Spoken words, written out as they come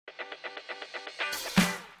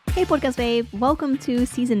Hey Podcast Babe, welcome to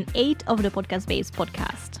Season 8 of the Podcast Babes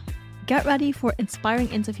podcast. Get ready for inspiring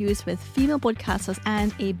interviews with female podcasters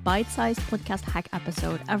and a bite-sized podcast hack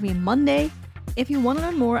episode every Monday. If you want to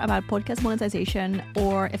learn more about podcast monetization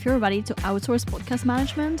or if you're ready to outsource podcast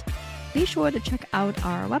management, be sure to check out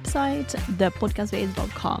our website,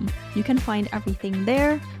 thepodcastbabes.com. You can find everything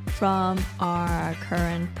there from our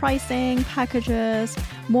current pricing, packages,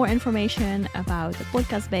 more information about the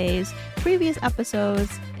Podcast Babes, previous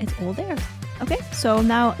episodes. It's all there. Okay, so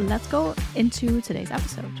now let's go into today's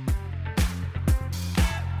episode.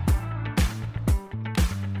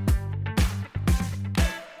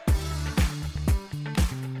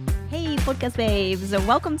 Hey, Podcast Babes.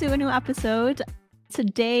 Welcome to a new episode.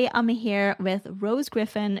 Today, I'm here with Rose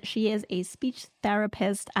Griffin. She is a speech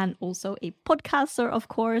therapist and also a podcaster, of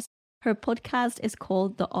course. Her podcast is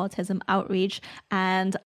called The Autism Outreach,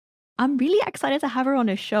 and I'm really excited to have her on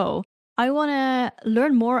the show. I want to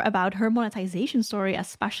learn more about her monetization story,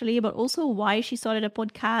 especially, but also why she started a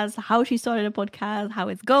podcast, how she started a podcast, how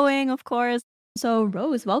it's going, of course. So,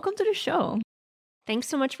 Rose, welcome to the show. Thanks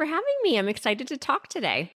so much for having me. I'm excited to talk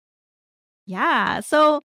today. Yeah,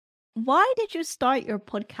 so why did you start your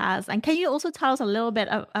podcast? And can you also tell us a little bit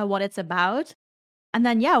of what it's about? And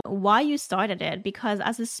then, why you started it? Because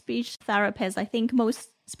as a speech therapist, I think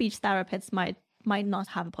most speech therapists might not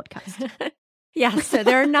have a podcast. So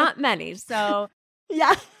there are not many. So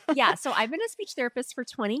Yeah. So I've been a speech therapist for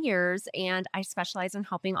 20 years and I specialize in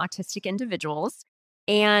helping autistic individuals.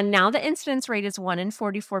 And now the incidence rate is 1 in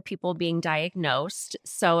 44 people being diagnosed.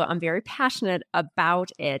 So I'm very passionate about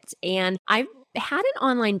it. And I've had an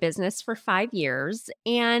online business for 5 years.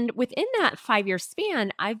 And within that 5-year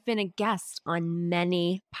span, I've been a guest on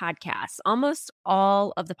many podcasts, almost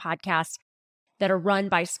all of the podcasts that are run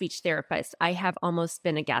by speech therapists. I have almost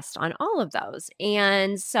been a guest on all of those.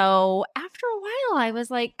 And so after a while, I was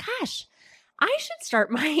like, gosh, I should start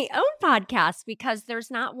my own podcast because there's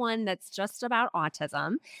not one that's just about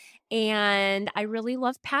autism. And I really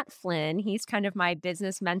love Pat Flynn. He's kind of my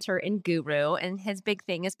business mentor and guru, and his big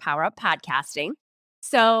thing is power up podcasting.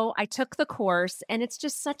 So I took the course, and it's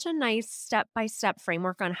just such a nice step-by-step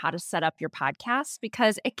framework on how to set up your podcast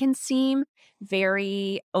because it can seem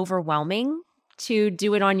very overwhelming to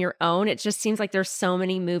do it on your own. It just seems like there's so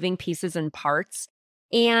many moving pieces and parts.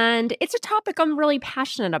 And it's a topic I'm really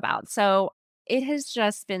passionate about. So it has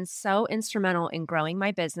just been so instrumental in growing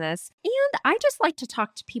my business. And I just like to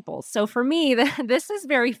talk to people. So for me, this is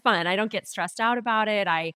very fun. I don't get stressed out about it.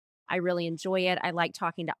 I really enjoy it. I like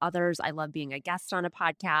talking to others. I love being a guest on a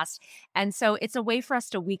podcast. And so it's a way for us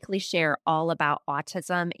to weekly share all about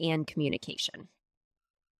autism and communication.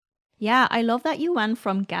 Yeah, I love that you went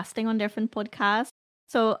from guesting on different podcasts.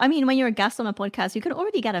 So, I mean, when you're a guest on a podcast, you can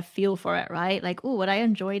already get a feel for it, right? Like, oh, would I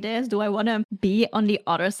enjoy this? Do I want to be on the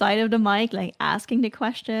other side of the mic, like asking the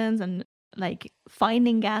questions and like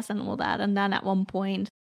finding guests and all that? And then at one point,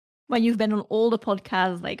 when you've been on all the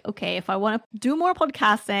podcasts, like, okay, if I want to do more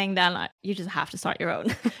podcasting, then you just have to start your own.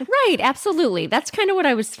 Right. Absolutely. That's kind of what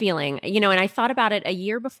I was feeling, and I thought about it a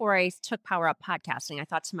year before I took Power Up Podcasting. I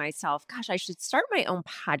thought to myself, gosh, I should start my own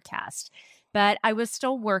podcast. But I was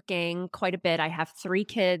still working quite a bit. I have 3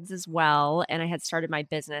 kids as well, and I had started my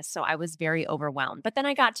business. So I was very overwhelmed. But then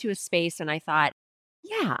I got to a space and I thought,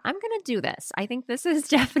 yeah, I'm going to do this. I think this is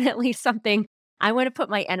definitely something I want to put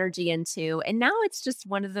my energy into. And now it's just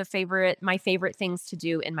one of my favorite things to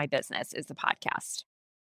do in my business is the podcast.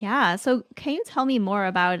 Yeah. So can you tell me more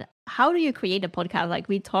about how do you create a podcast? Like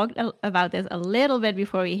we talked about this a little bit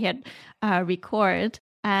before we hit record.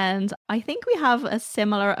 And I think we have a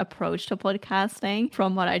similar approach to podcasting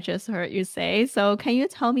from what I just heard you say. So can you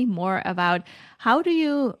tell me more about how do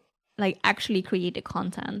you like actually create the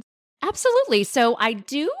content? Absolutely. So I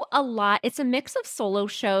do a lot. It's a mix of solo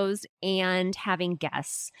shows and having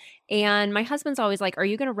guests. And my husband's always like, are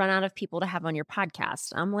you going to run out of people to have on your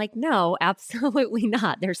podcast? I'm like, no, absolutely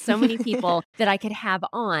not. There's so many people that I could have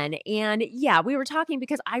on. And yeah, we were talking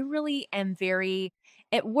because I really am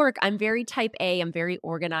at work, I'm very type A. I'm very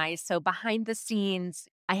organized. So behind the scenes,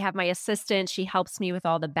 I have my assistant. She helps me with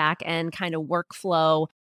all the back end kind of workflow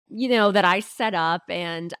that I set up,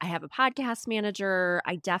 and I have a podcast manager.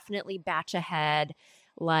 I definitely batch ahead.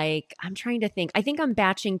 Like I'm trying to think, I think I'm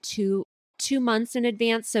batching two months in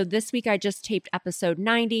advance. So this week I just taped episode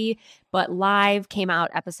 90, but live came out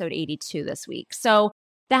episode 82 this week. So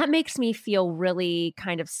that makes me feel really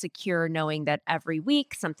kind of secure knowing that every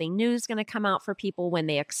week something new is going to come out for people when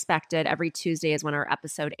they expect it. Every Tuesday is when our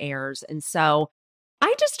episode airs. And so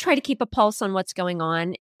I just try to keep a pulse on what's going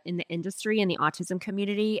on. in the industry, in the autism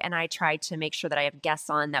community. And I try to make sure that I have guests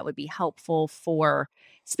on that would be helpful for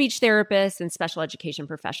speech therapists and special education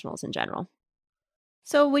professionals in general.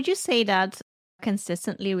 So would you say that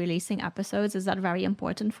consistently releasing episodes, is that very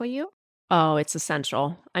important for you? Oh, it's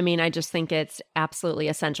essential. I mean, I just think it's absolutely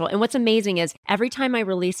essential. And what's amazing is every time I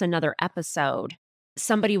release another episode,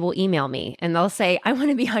 somebody will email me and they'll say, I want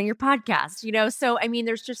to be on your podcast, So, I mean,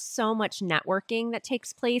 there's just so much networking that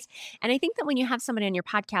takes place. And I think that when you have somebody on your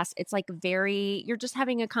podcast, it's like you're just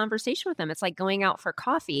having a conversation with them. It's like going out for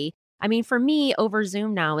coffee. I mean, for me, over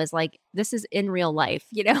Zoom now is like, this is in real life,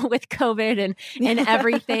 with COVID and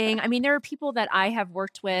everything. I mean, there are people that I have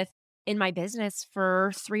worked with in my business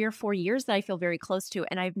for 3 or 4 years that I feel very close to,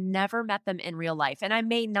 and I've never met them in real life. And I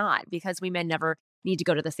may not, because we may never need to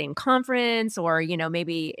go to the same conference, or,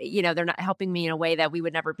 maybe, they're not helping me in a way that we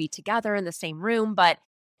would never be together in the same room, but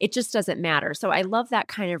it just doesn't matter. So I love that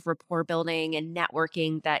kind of rapport building and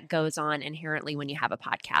networking that goes on inherently when you have a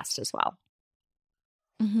podcast as well.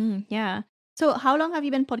 Yeah. So how long have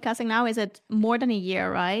you been podcasting now? Is it more than a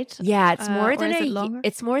year, right? Yeah, it's more than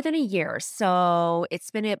it's more than a year. So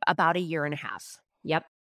it's been about a year and a half. Yep.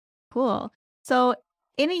 Cool. So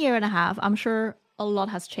in a year and a half, I'm sure a lot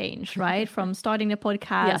has changed, right? From starting the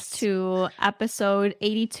podcast to episode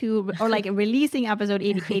 82, or like releasing episode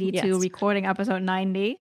 82, recording episode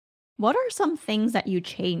 90. What are some things that you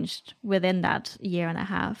changed within that year and a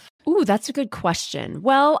half? Ooh, that's a good question.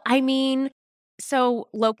 Well, I mean, so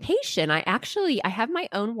location, I have my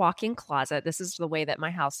own walk-in closet. This is the way that my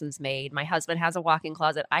house is made. My husband has a walk-in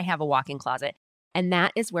closet. I have a walk-in closet. And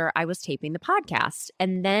that is where I was taping the podcast.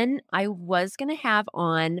 And then I was going to have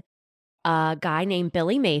on a guy named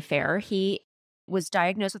Billy Mayfair. He was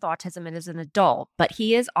diagnosed with autism and is an adult, but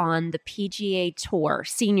he is on the PGA Tour,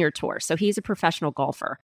 senior tour. So he's a professional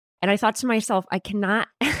golfer. And I thought to myself, I cannot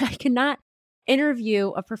interview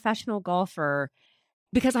a professional golfer,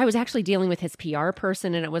 because I was actually dealing with his PR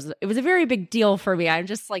person, and it was a very big deal for me. I'm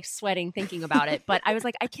just like sweating thinking about it. But I was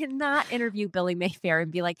like, I cannot interview Billy Mayfair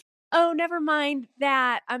and be like, oh, never mind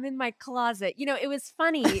that, I'm in my closet. It was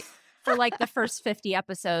funny for like the first 50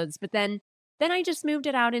 episodes, but then I just moved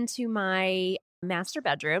it out into my master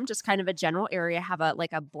bedroom, just kind of a general area, have a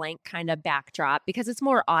blank kind of backdrop, because it's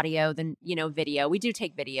more audio than, video. We do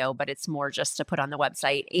take video, but it's more just to put on the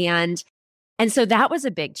website. And so that was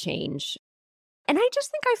a big change. And I just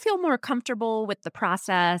think I feel more comfortable with the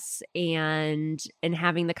process and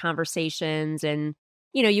having the conversations, and,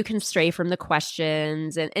 you can stray from the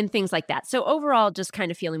questions and things like that. So overall, just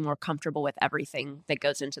kind of feeling more comfortable with everything that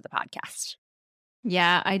goes into the podcast.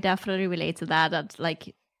 Yeah, I definitely relate to that. That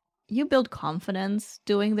like you build confidence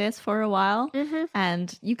doing this for a while,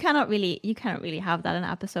 and you cannot really have that in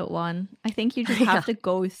episode 1. I think you just have to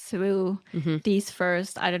go through these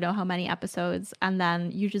first, I don't know how many episodes, and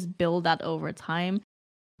then you just build that over time.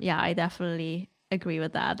 Yeah, I definitely agree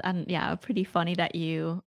with that. And yeah, pretty funny that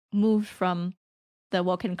you moved from the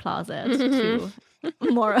walk-in closet to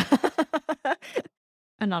more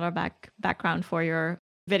another background for your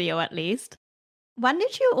video, at least. When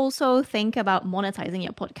did you also think about monetizing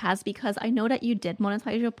your podcast? Because I know that you did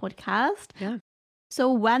monetize your podcast. Yeah.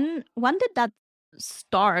 So when did that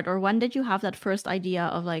start, or when did you have that first idea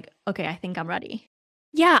of like, okay, I think I'm ready?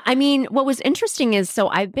 Yeah, I mean, what was interesting is, so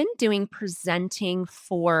I've been doing presenting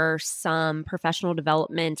for some professional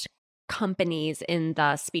development companies in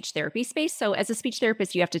the speech therapy space. So as a speech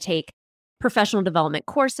therapist, you have to take professional development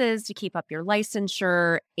courses to keep up your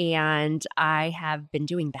licensure. And I have been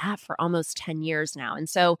doing that for almost 10 years now. And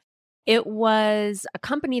so it was a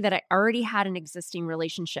company that I already had an existing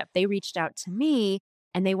relationship. They reached out to me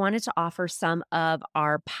and they wanted to offer some of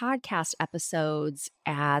our podcast episodes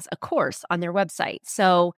as a course on their website.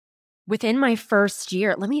 So within my first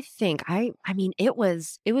year, let me think, I mean, it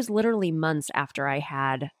was literally months after I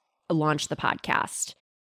had launched the podcast,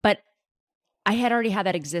 but I had already had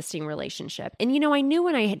that existing relationship. And, I knew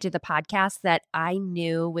when I did the podcast that I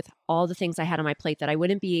knew with all the things I had on my plate that I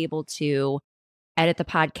wouldn't be able to edit the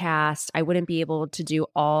podcast. I wouldn't be able to do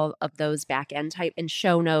all of those back end type and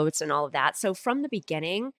show notes and all of that. So from the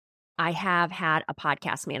beginning, I have had a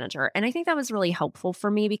podcast manager. And I think that was really helpful for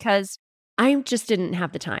me because I just didn't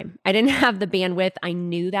have the time. I didn't have the bandwidth. I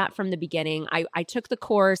knew that from the beginning. I took the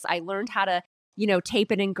course. I learned how to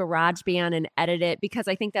tape it in GarageBand and edit it, because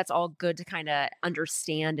I think that's all good to kind of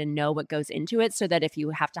understand and know what goes into it, so that if you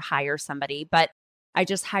have to hire somebody. But I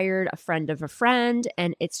just hired a friend of a friend,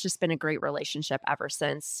 and it's just been a great relationship ever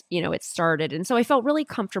since, it started. And so I felt really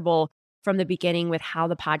comfortable from the beginning with how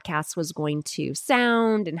the podcast was going to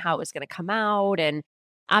sound and how it was going to come out. And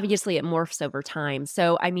obviously it morphs over time.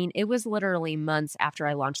 So, I mean, it was literally months after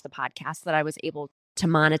I launched the podcast that I was able to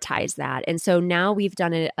monetize that. And so now we've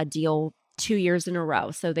done a deal 2 years in a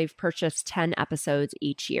row. So they've purchased 10 episodes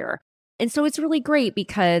each year. And so it's really great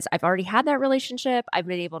because I've already had that relationship. I've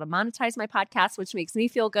been able to monetize my podcast, which makes me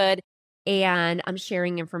feel good. And I'm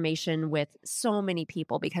sharing information with so many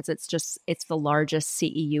people because it's the largest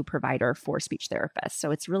CEU provider for speech therapists.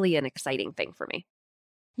 So it's really an exciting thing for me.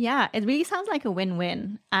 Yeah, it really sounds like a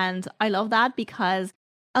win-win. And I love that because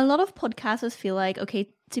a lot of podcasters feel like,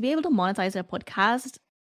 okay, to be able to monetize their podcast,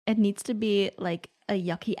 it needs to be like a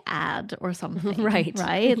yucky ad or something. Right.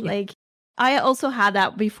 Right? Yeah. Like I also had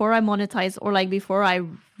that before I monetized, or like before I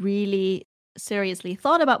really seriously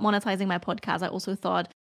thought about monetizing my podcast. I also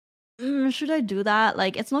thought, should I do that?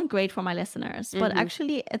 Like, it's not great for my listeners. But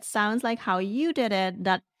actually, it sounds like how you did it,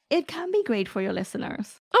 that it can be great for your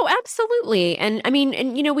listeners. Oh, absolutely. And I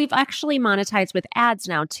mean, we've actually monetized with ads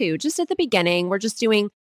now too. Just at the beginning, we're just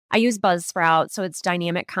I use Buzzsprout, so it's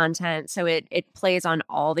dynamic content. So it plays on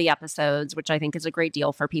all the episodes, which I think is a great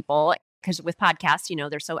deal for people. Because with podcasts,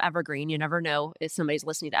 they're so evergreen. You never know if somebody's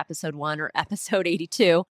listening to episode 1 or episode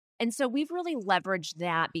 82. And so we've really leveraged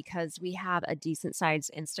that because we have a decent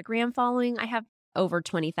sized Instagram following. I have over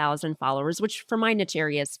 20,000 followers, which for my niche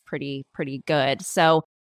area is pretty good. So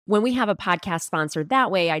when we have a podcast sponsored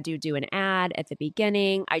that way, I do an ad at the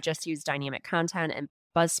beginning. I just use dynamic content and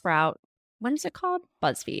Buzzsprout. What is it called?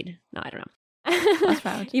 BuzzFeed. No, I don't know.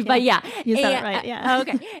 Buzzsprout. But yeah. You said it right. Yeah.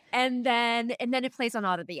 Okay. And then it plays on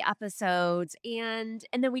all of the episodes and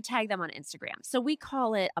then we tag them on Instagram. So we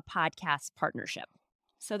call it a podcast partnership.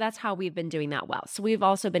 So that's how we've been doing that well. So we've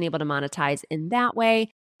also been able to monetize in that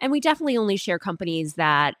way. And we definitely only share companies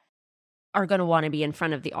that are going to want to be in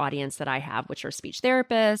front of the audience that I have, which are speech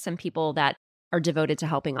therapists and people that are devoted to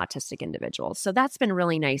helping autistic individuals. So that's been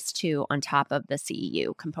really nice too, on top of the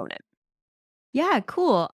CEU component. Yeah,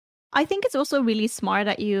 cool. I think it's also really smart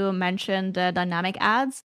that you mentioned the dynamic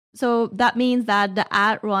ads. So that means that the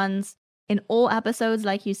ad runs in all episodes,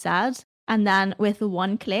 like you said. And then with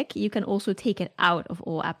one click, you can also take it out of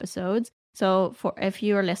all episodes. So if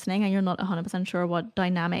you're listening and you're not 100% sure what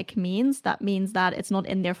dynamic means, that means that it's not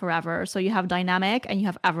in there forever. So you have dynamic and you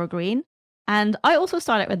have evergreen. And I also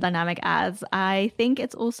started with dynamic ads. I think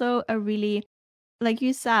it's also a really, like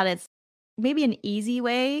you said, it's maybe an easy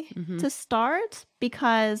way to start,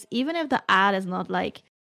 because even if the ad is not like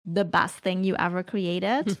the best thing you ever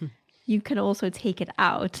created, you can also take it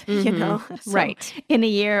out, So right. In a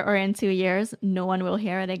year or in 2 years, no one will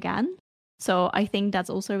hear it again. So I think that's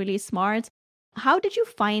also really smart. How did you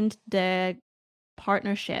find the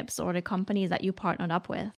partnerships or the companies that you partnered up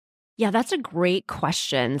with? Yeah, that's a great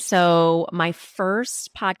question. So my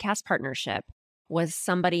first podcast partnership was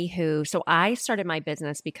somebody so I started my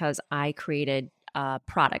business because I created a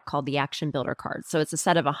product called the Action Builder Card. So it's a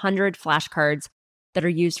set of 100 flashcards that are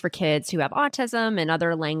used for kids who have autism and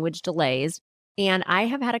other language delays. And I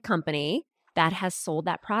have had a company that has sold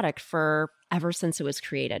that product ever since it was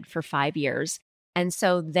created, for 5 years. And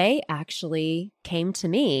so they actually came to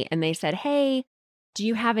me and they said, hey, do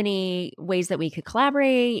you have any ways that we could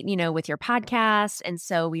collaborate, with your podcast? And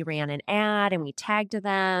so we ran an ad and we tagged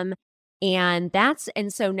them. And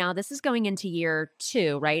so now this is going into year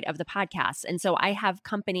 2, right, of the podcast. And so I have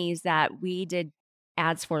companies that we did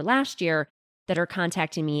ads for last year that are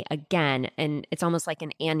contacting me again. And it's almost like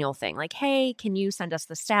an annual thing. Like, hey, can you send us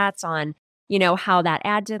the stats on, how that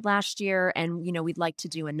ad did last year? And, we'd like to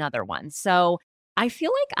do another one. So I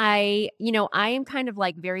feel like I am kind of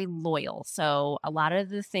like very loyal. So a lot of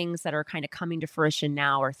the things that are kind of coming to fruition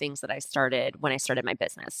now are things that I started when I started my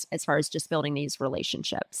business, as far as just building these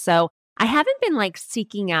relationships. So I haven't been like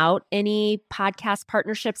seeking out any podcast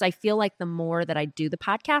partnerships. I feel like the more that I do the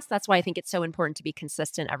podcast, that's why I think it's so important to be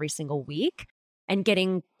consistent every single week and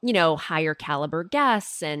getting, higher caliber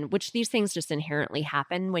guests, and which these things just inherently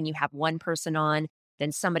happen when you have one person on,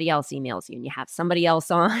 then somebody else emails you and you have somebody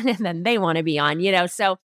else on and then they want to be on,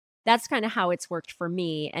 So that's kind of how it's worked for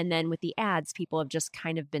me. And then with the ads, people have just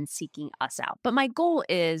kind of been seeking us out. But my goal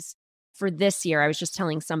is for this year, I was just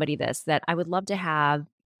telling somebody this, that I would love to have,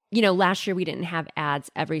 last year we didn't have ads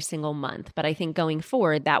every single month, but I think going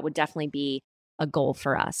forward, that would definitely be a goal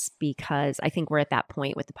for us, because I think we're at that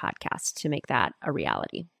point with the podcast to make that a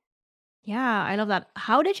reality. Yeah, I love that.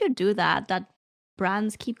 How did you do that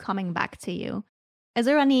brands keep coming back to you? Is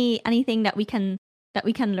there anything that we can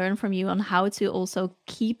learn from you on how to also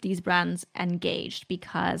keep these brands engaged?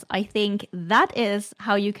 Because I think that is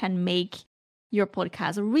how you can make your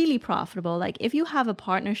podcast really profitable. Like if you have a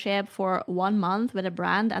partnership for 1 month with a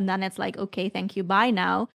brand and then it's like, okay, thank you, bye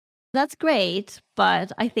now. That's great,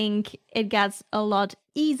 but I think it gets a lot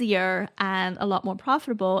easier and a lot more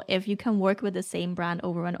profitable if you can work with the same brand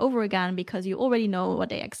over and over again because you already know what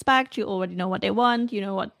they expect, you already know what they want, you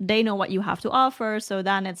know what they know what you have to offer. So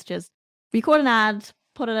then it's just record an ad,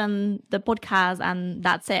 put it on the podcast, and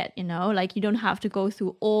that's it, you know? Like you don't have to go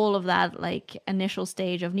through all of that like initial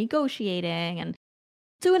stage of negotiating, and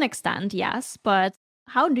to an extent, yes, but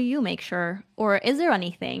how do you make sure, or is there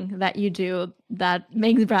anything that you do that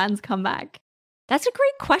makes brands come back? That's a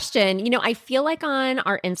great question. I feel like on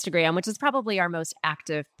our Instagram, which is probably our most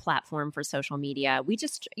active platform for social media, we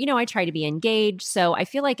just, I try to be engaged. So I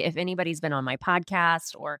feel like if anybody's been on my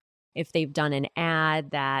podcast or if they've done an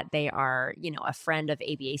ad that they are, a friend of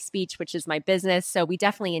ABA Speech, which is my business. So we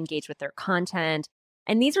definitely engage with their content.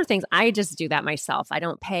 And these are things I just do that myself. I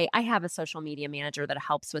don't pay. I have a social media manager that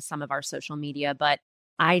helps with some of our social media, but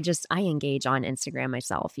I engage on Instagram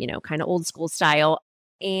myself, kind of old school style.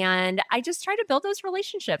 And I just try to build those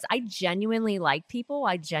relationships. I genuinely like people.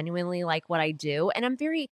 I genuinely like what I do. And I try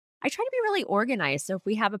to be really organized. So if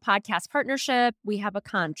we have a podcast partnership, we have a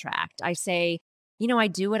contract. I say, I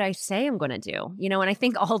do what I say I'm going to do, and I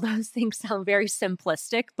think all those things sound very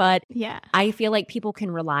simplistic, but yeah, I feel like people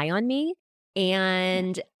can rely on me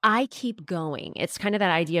and I keep going. It's kind of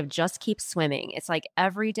that idea of just keep swimming. It's like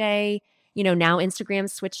every day. Now Instagram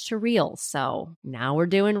switched to Reels. So now we're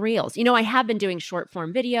doing Reels. I have been doing short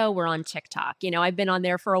form video. We're on TikTok. I've been on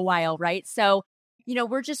there for a while, right? So,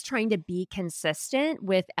 we're just trying to be consistent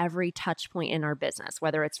with every touch point in our business,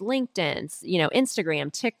 whether it's LinkedIn,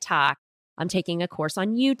 Instagram, TikTok. I'm taking a course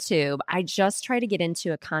on YouTube. I just try to get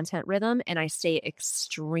into a content rhythm and I stay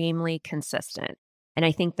extremely consistent. And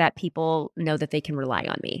I think that people know that they can rely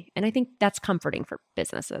on me. And I think that's comforting for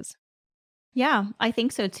businesses. Yeah, I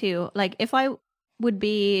think so too. Like if I would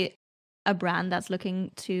be a brand that's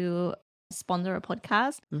looking to sponsor a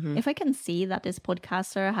podcast, if I can see that this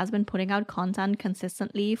podcaster has been putting out content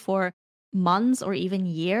consistently for months or even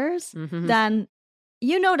years, then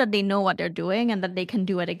you know that they know what they're doing and that they can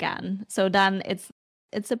do it again. So then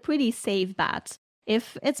it's a pretty safe bet.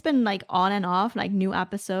 If it's been like on and off, like new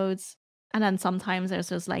episodes, and then sometimes there's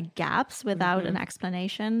just like gaps without an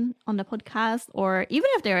explanation on the podcast, or even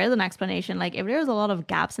if there is an explanation, like if there's a lot of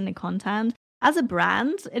gaps in the content, as a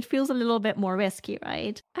brand, it feels a little bit more risky,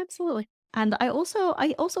 right? Absolutely. And I also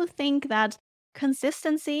think that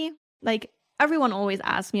consistency, like everyone always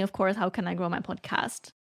asks me, of course, how can I grow my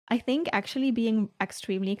podcast? I think actually being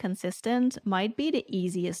extremely consistent might be the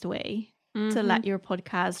easiest way to let your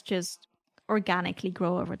podcast just organically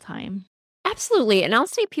grow over time. Absolutely. And I'll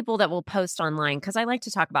see people that will post online because I like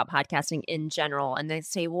to talk about podcasting in general. And they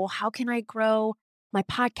say, well, how can I grow my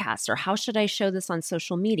podcast? Or how should I show this on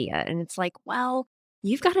social media? And it's like, well,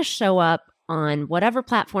 you've got to show up on whatever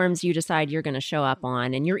platforms you decide you're going to show up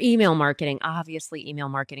on. And your email marketing, obviously, email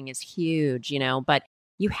marketing is huge, but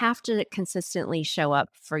you have to consistently show up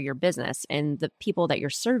for your business and the people that you're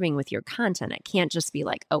serving with your content. It can't just be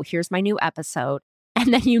like, oh, here's my new episode.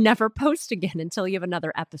 And then you never post again until you have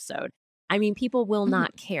another episode. I mean, people will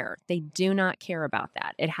not care. They do not care about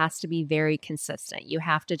that. It has to be very consistent. You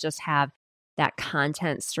have to just have that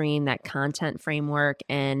content stream, that content framework.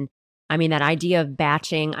 And I mean, that idea of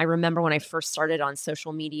batching. I remember when I first started on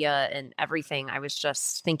social media and everything, I was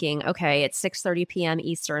just thinking, okay, it's 6:30 p.m.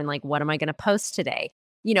 Eastern. Like, what am I going to post today?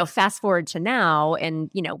 Fast forward to now and,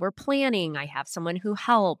 we're planning. I have someone who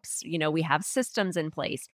helps, we have systems in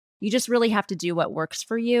place. You just really have to do what works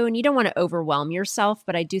for you, and you don't want to overwhelm yourself.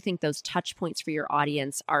 But I do think those touch points for your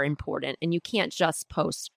audience are important, and you can't just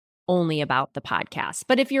post only about the podcast.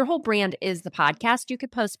 But if your whole brand is the podcast, you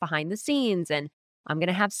could post behind the scenes and I'm going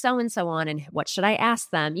to have so-and-so on and what should I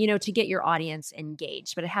ask them, to get your audience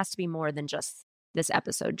engaged. But it has to be more than just this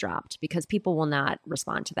episode dropped because people will not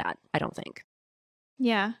respond to that, I don't think.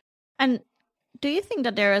 Yeah. And do you think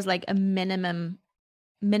that there is like a minimum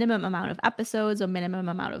amount of episodes or minimum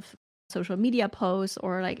amount of social media posts,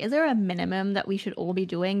 or like is there a minimum that we should all be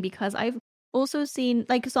doing? Because I've also seen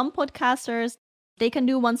like some podcasters, they can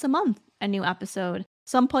do once a month a new episode.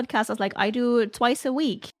 Some podcasters, like I do twice a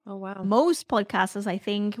week. Oh, wow. Most podcasters, I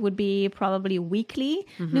think, would be probably weekly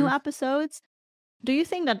new episodes. Do you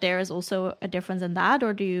think that there is also a difference in that,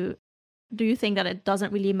 or do you think that it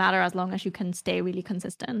doesn't really matter as long as you can stay really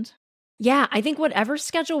consistent? Yeah, I think whatever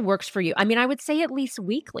schedule works for you. I mean, I would say at least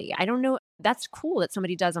weekly. I don't know. That's cool that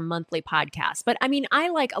somebody does a monthly podcast. But I mean, I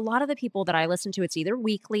like a lot of the people that I listen to, it's either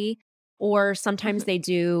weekly or sometimes they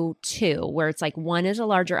do two, where it's like one is a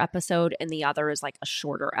larger episode and the other is like a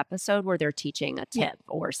shorter episode where they're teaching a tip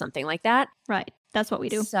or something like that. Right. That's what we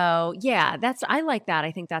do. So yeah, I like that.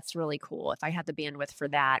 I think that's really cool if I had the bandwidth for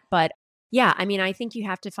that. But Yeah, I mean, I think you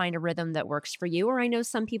have to find a rhythm that works for you. Or I know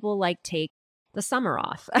some people like take the summer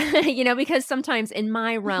off, because sometimes in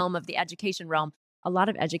my realm of the education realm, a lot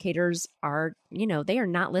of educators are, they are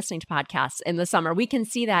not listening to podcasts in the summer. We can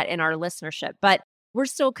see that in our listenership, but we're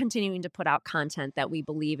still continuing to put out content that we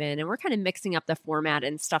believe in, and we're kind of mixing up the format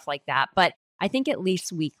and stuff like that. But I think at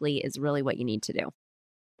least weekly is really what you need to do.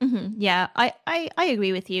 Yeah, I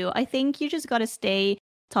agree with you. I think you just got to stay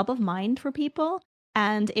top of mind for people.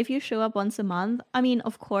 And if you show up once a month, I mean,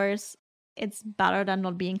 of course, it's better than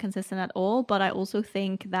not being consistent at all. But I also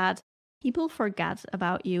think that people forget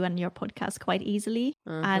about you and your podcast quite easily.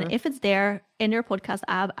 And if it's there in your podcast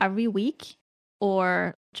app every week,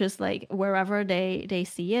 or just like wherever they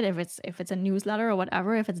see it, if it's a newsletter or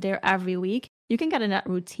whatever, if it's there every week, you can get in that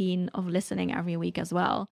routine of listening every week as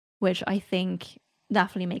well, which I think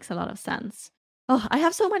definitely makes a lot of sense. Oh, I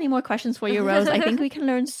have so many more questions for you, Rose. I think we can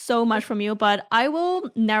learn so much from you, but I will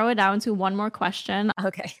narrow it down to one more question.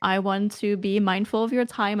 Okay. I want to be mindful of your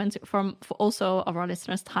time and for also of our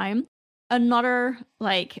listeners' time. Another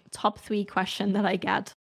like top 3 question that I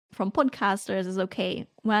get from podcasters is, okay,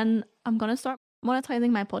 when I'm going to start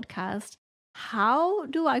monetizing my podcast, how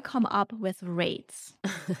do I come up with rates?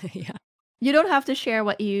 Yeah. You don't have to share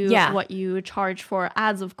what you charge for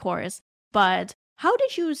ads, of course, but how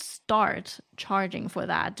did you start charging for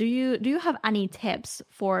that? Do you have any tips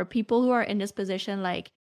for people who are in this position, like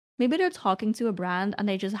maybe they're talking to a brand and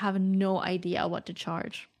they just have no idea what to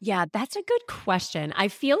charge? Yeah, that's a good question. I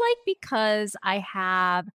feel like because I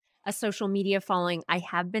have a social media following, I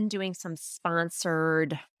have been doing some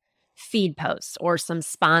sponsored feed posts or some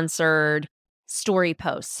sponsored story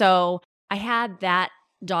posts. So I had that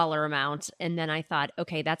dollar amount, and then I thought,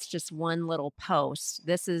 okay, that's just one little post.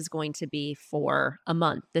 This is going to be for a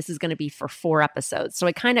month. This is going to be for 4 episodes. So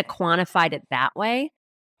I kind of quantified it that way.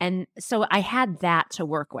 And so I had that to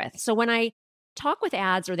work with. So when I talk with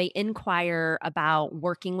ads or they inquire about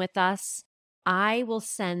working with us, I will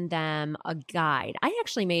send them a guide. I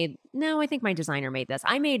think my designer made this.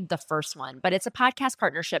 I made the first one, but it's a podcast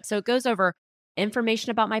partnership. So it goes over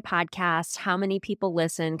information about my podcast, how many people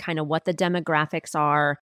listen, kind of what the demographics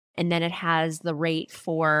are. And then it has the rate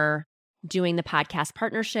for doing the podcast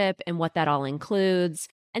partnership and what that all includes.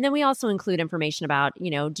 And then we also include information about,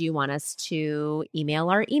 do you want us to email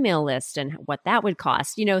our email list and what that would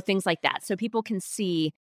cost, things like that. So people can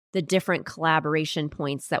see the different collaboration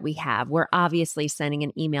points that we have. We're obviously sending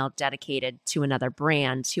an email dedicated to another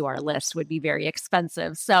brand to our list would be very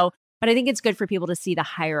expensive. But I think it's good for people to see the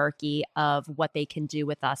hierarchy of what they can do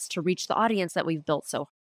with us to reach the audience that we've built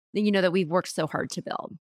that we've worked so hard to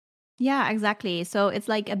build. Yeah, exactly. So it's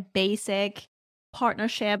like a basic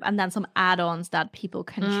partnership and then some add-ons that people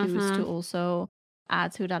can choose to also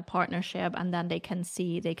add to that partnership. And then they can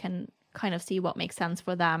kind of see what makes sense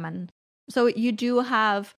for them. And so you do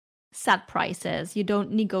have set prices. You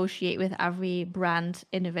don't negotiate with every brand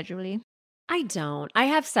individually. I don't. I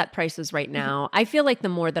have set prices right now. I feel like the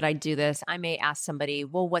more that I do this, I may ask somebody,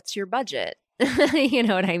 well, what's your budget? You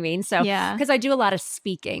know what I mean? So, yeah, because I do a lot of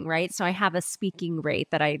speaking, right? So I have a speaking rate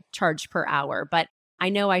that I charge per hour, but I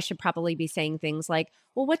know I should probably be saying things like,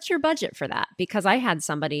 well, what's your budget for that? Because I had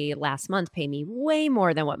somebody last month pay me way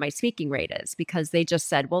more than what my speaking rate is because they just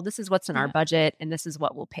said, well, this is what's in our budget and this is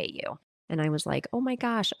what we'll pay you. And I was like, oh my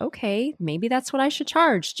gosh, okay, maybe that's what I should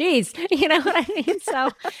charge. Jeez, you know what I mean?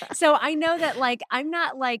 So I know that I'm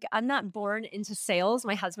not born into sales.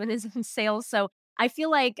 My husband is in sales. So I feel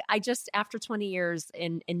like after 20 years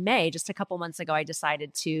in May, just a couple months ago, I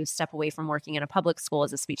decided to step away from working in a public school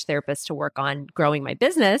as a speech therapist to work on growing my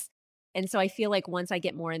business. And so I feel like once I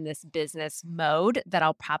get more in this business mode, that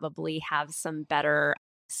I'll probably have some better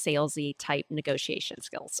salesy type negotiation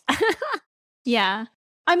skills. Yeah.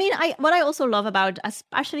 I mean, what I also love about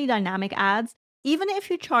especially dynamic ads, even if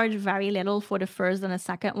you charge very little for the first and the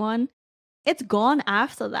second one, it's gone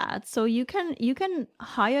after that. So you can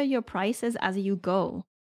hire your prices as you go.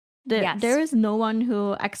 Yes. There is no one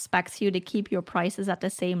who expects you to keep your prices at the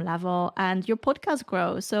same level, and your podcast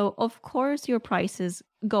grows. So of course your prices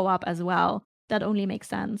go up as well. That only makes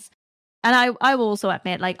sense. And I will also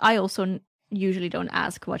admit, I also usually don't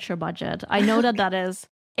ask what's your budget. I know that is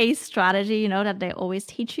a strategy, that they always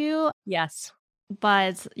teach you. Yes.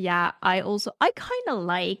 But yeah, I kind of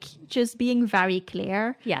like just being very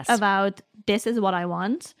clear about this is what I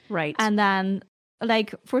want. Right. And then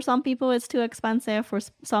for some people it's too expensive. For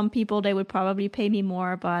some people they would probably pay me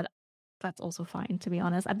more, but that's also fine, to be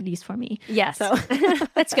honest, at least for me. Yes. So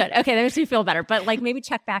that's good. Okay, that makes me feel better. But maybe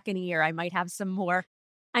check back in a year. I might have some more.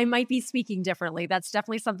 I might be speaking differently. That's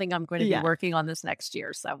definitely something I'm going to be working on this next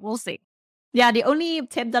year. So we'll see. Yeah, the only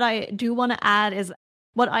tip that I do want to add is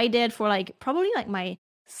what I did for like probably like my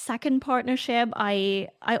second partnership, I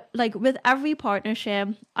like with every partnership,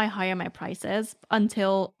 I higher my prices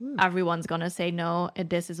until everyone's gonna say no,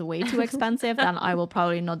 this is way too expensive. Then I will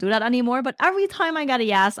probably not do that anymore. But every time I get a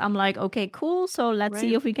yes, I'm like, okay, cool. So let's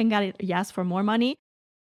see if we can get a yes for more money.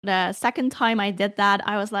 The second time I did that,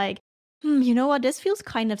 I was like, you know what? This feels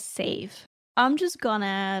kind of safe. I'm just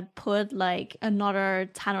gonna put like another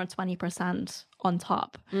 10 or 20% on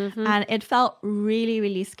top. And it felt really,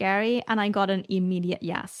 really scary. And I got an immediate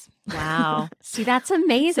yes. Wow. See, that's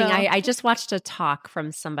amazing. So- I just watched a talk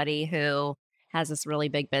from somebody who has this really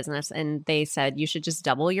big business, and they said you should just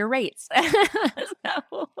double your rates.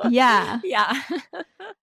 Yeah. Yeah.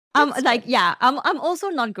 I'm also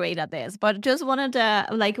not great at this, but just wanted to,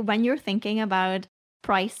 like, when you're thinking about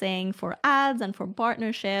pricing for ads and for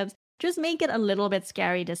partnerships, just make it a little bit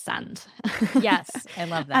scary to send. Yes, I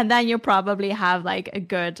love that. And then you probably have like a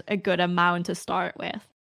good amount to start with.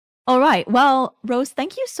 All right. Well, Rose,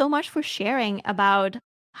 thank you so much for sharing about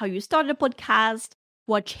how you started a podcast,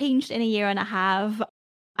 what changed in a year and a half,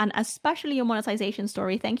 and especially your monetization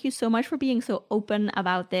story. Thank you so much for being so open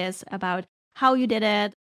about this, about how you did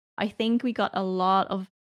it. I think we got a lot of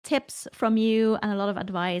tips from you and a lot of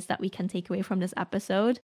advice that we can take away from this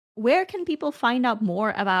episode. Where can people find out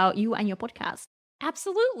more about you and your podcast?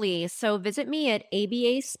 Absolutely. So visit me at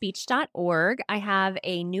abaspeech.org. I have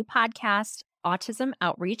a new podcast, Autism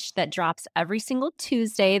Outreach, that drops every single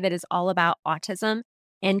Tuesday that is all about autism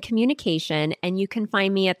and communication. And you can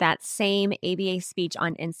find me at that same ABA Speech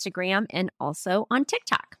on Instagram and also on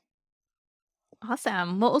TikTok.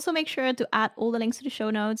 Awesome. We'll also make sure to add all the links to the show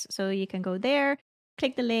notes so you can go there,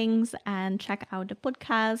 click the links, and check out the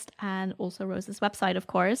podcast and also Rose's website, of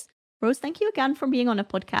course. Rose, thank you again for being on the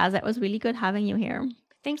podcast. It was really good having you here.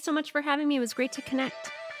 Thanks so much for having me. It was great to connect.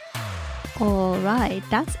 All right,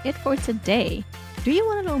 that's it for today. Do you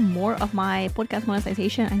want to know more of my podcast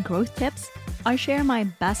monetization and growth tips? I share my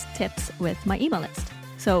best tips with my email list.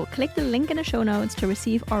 So click the link in the show notes to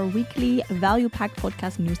receive our weekly value-packed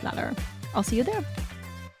podcast newsletter. I'll see you there.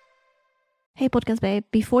 Hey, Podcast Babe,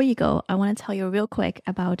 before you go, I want to tell you real quick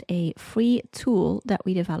about a free tool that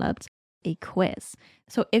we developed, a quiz.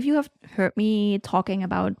 So if you have heard me talking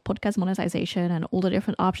about podcast monetization and all the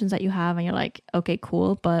different options that you have, and you're like, okay,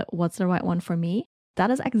 cool, but what's the right one for me? That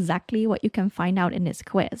is exactly what you can find out in this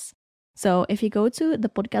quiz. So if you go to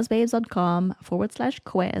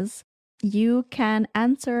thepodcastbabes.com/quiz, you can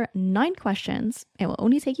answer 9 questions. It will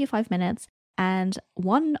only take you 5 minutes. And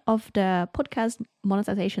one of the podcast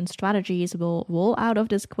monetization strategies will roll out of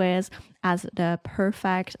this quiz as the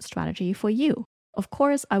perfect strategy for you. Of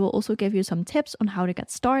course, I will also give you some tips on how to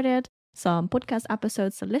get started, some podcast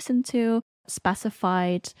episodes to listen to,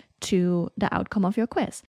 specified to the outcome of your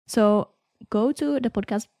quiz. So go to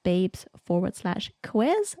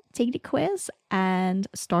thepodcastbabes.com/quiz, take the quiz, and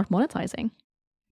start monetizing.